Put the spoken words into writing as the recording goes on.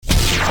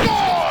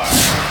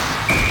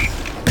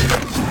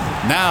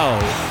Now,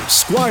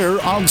 Squire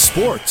on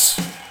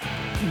Sports.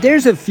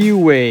 There's a few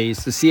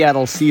ways the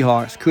Seattle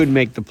Seahawks could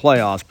make the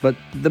playoffs, but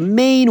the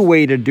main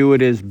way to do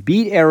it is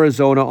beat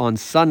Arizona on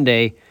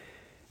Sunday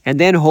and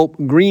then hope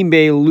Green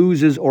Bay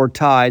loses or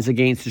ties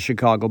against the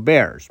Chicago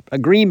Bears. A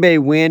Green Bay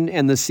win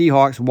and the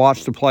Seahawks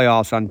watch the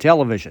playoffs on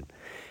television.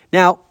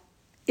 Now,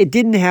 it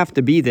didn't have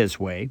to be this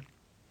way.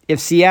 If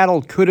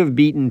Seattle could have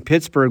beaten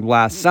Pittsburgh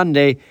last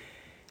Sunday,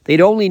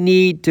 they'd only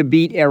need to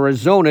beat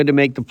Arizona to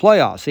make the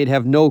playoffs. They'd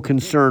have no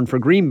concern for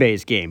Green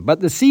Bay's game. But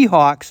the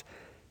Seahawks'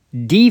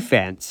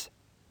 defense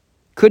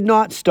could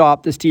not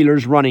stop the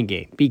Steelers' running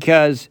game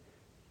because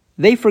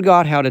they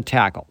forgot how to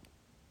tackle,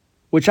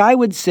 which I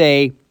would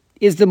say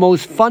is the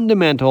most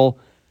fundamental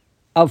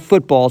of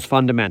football's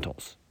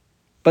fundamentals.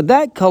 But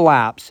that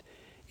collapse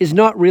is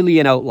not really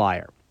an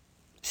outlier.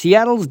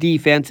 Seattle's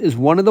defense is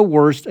one of the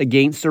worst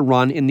against the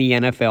run in the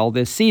NFL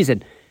this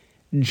season,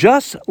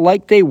 just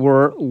like they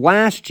were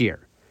last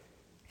year.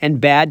 And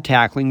bad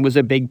tackling was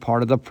a big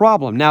part of the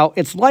problem. Now,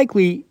 it's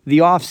likely the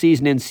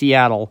offseason in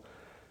Seattle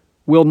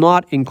will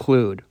not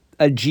include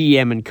a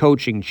GM and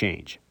coaching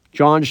change.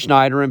 John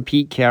Schneider and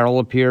Pete Carroll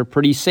appear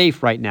pretty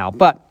safe right now.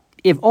 But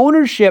if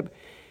ownership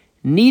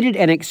needed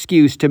an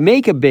excuse to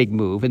make a big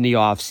move in the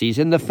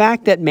offseason, the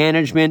fact that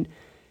management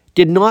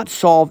did not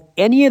solve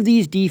any of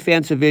these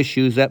defensive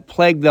issues that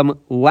plagued them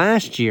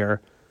last year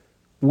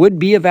would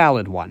be a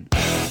valid one.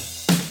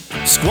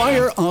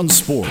 Squire on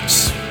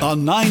Sports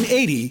on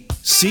 980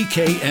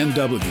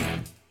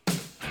 CKNW.